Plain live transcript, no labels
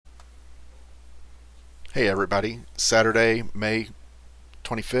Hey everybody, Saturday, May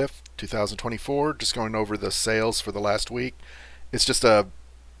 25th, 2024, just going over the sales for the last week. It's just a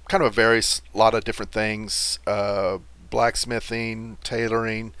kind of a various lot of different things. Blacksmithing,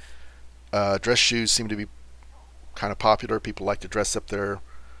 tailoring, dress shoes seem to be kind of popular. People like to dress up their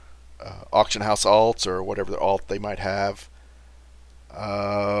auction house alts or whatever the alt they might have.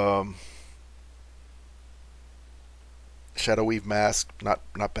 Um, Shadow weave mask,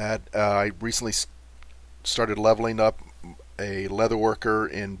 not bad. I recently started leveling up a leather worker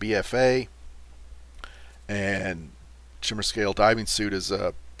in BFA, and shimmer scale diving suit is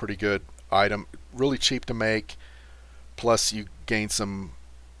a pretty good item, really cheap to make, plus you gain some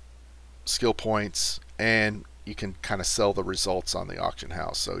skill points and you can kind of sell the results on the auction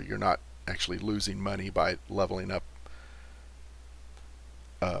house, so you're not actually losing money by leveling up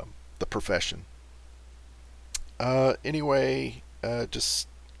uh, the profession. Anyway, just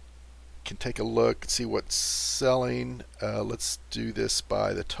can take a look and see what's selling. Let's do this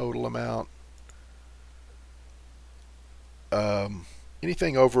by the total amount.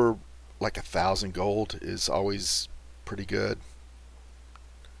 Anything over like 1,000 gold is always pretty good.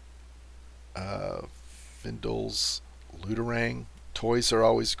 Findles, Luderang, toys are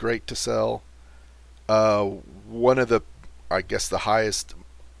always great to sell. One of the, I guess the highest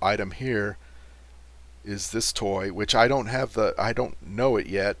item here is this toy, which I don't know it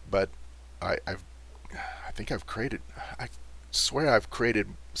yet, but I think I've created, I swear I've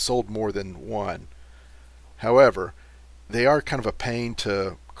sold more than one. However, they are kind of a pain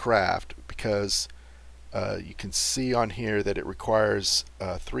to craft because you can see on here that it requires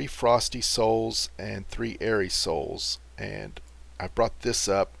 3 frosty souls and 3 airy souls. And I brought this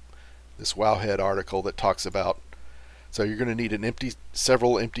up, this Wowhead article that talks about, so you're going to need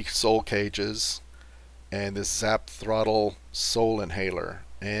several empty soul cages and this zap throttle soul inhaler,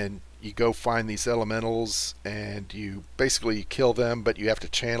 and you go find these elementals and you basically kill them, but you have to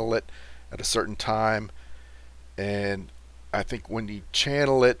channel it at a certain time. And I think when you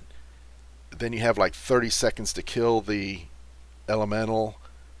channel it, then you have like 30 seconds to kill the elemental,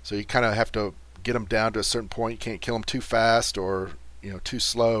 so you kind of have to get them down to a certain point. You can't kill them too fast or too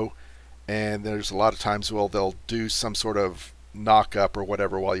slow, and there's a lot of times, well, they'll do some sort of knock up or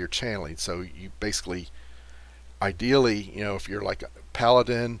whatever while you're channeling, so you basically, ideally, if you're like a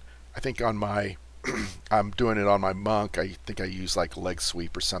paladin, I think on my I'm doing it on my monk, I think I use like leg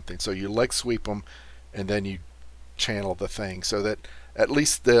sweep or something, so you leg sweep them and then you channel the thing, so that at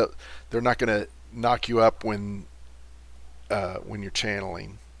least they're not going to knock you up when you're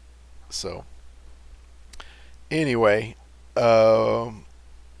channeling. So anyway, gonna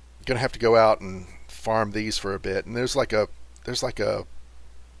have to go out and farm these for a bit, and there's like a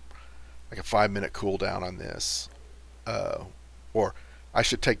 5-minute cooldown on this, or I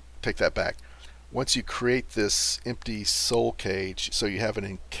should take that back. Once you create this empty soul cage, so you have an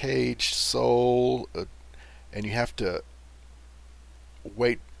encaged soul, and you have to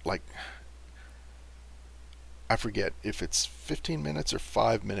wait, like, I forget if it's 15 minutes or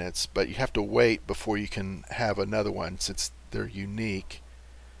 5 minutes, but you have to wait before you can have another one. Since they're unique,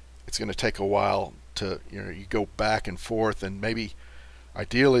 it's going to take a while to, you go back and forth, and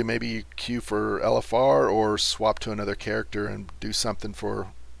ideally maybe you queue for LFR or swap to another character and do something for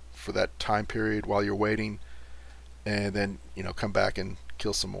that time period while you're waiting, and then come back and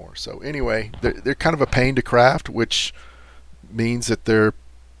kill some more. So anyway, they're kind of a pain to craft, which means that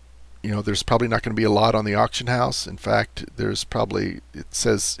there's probably not going to be a lot on the auction house. In fact, there's probably, it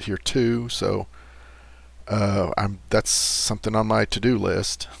says here 2, so that's something on my to-do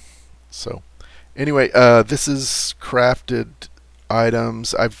list. So anyway, this is crafted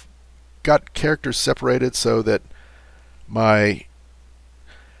items. I've got characters separated so that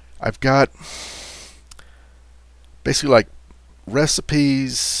I've got basically like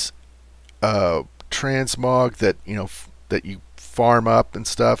recipes, transmog that that you farm up and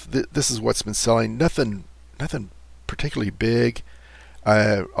stuff. This is what's been selling. Nothing particularly big.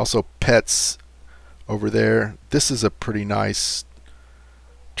 Also pets over there. This is a pretty nice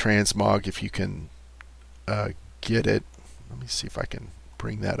transmog if you can get it. Let me see if I can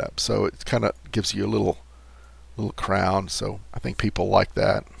bring that up. So it kind of gives you a little crown, so I think people like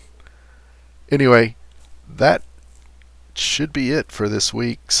that. Anyway, that should be it for this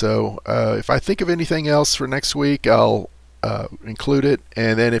week. So if I think of anything else for next week, I'll include it.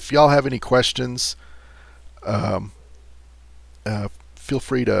 And then if y'all have any questions, feel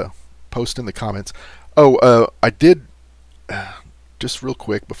free to post in the comments. I did, just real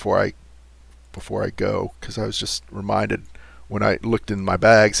quick before I go, because I was just reminded when I looked in my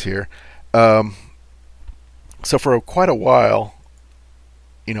bags here. So for quite a while,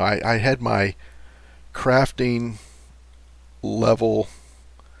 I had my crafting level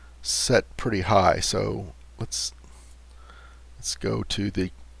set pretty high, so let's go to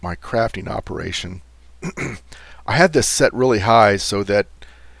my crafting operation. I had this set really high so that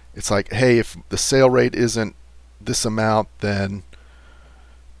it's like, hey, if the sale rate isn't this amount, then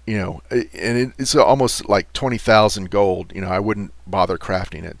and it's almost like 20,000 gold. I wouldn't bother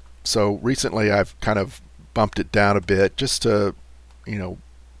crafting it. So recently I've kind of bumped it down a bit just to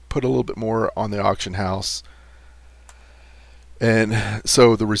put a little bit more on the auction house. And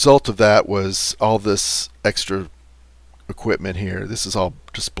so the result of that was all this extra equipment here. This is all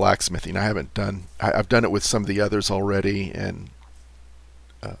just blacksmithing. I've done it with some of the others already, and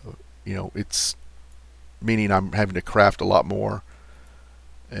it's meaning I'm having to craft a lot more.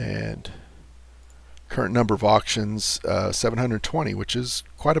 And current number of auctions 720, which is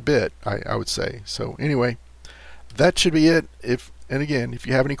quite a bit, I would say. So anyway, that should be it. And again, if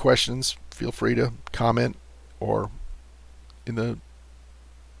you have any questions, feel free to comment or in the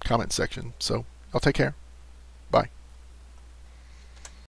comment section. So I'll take care.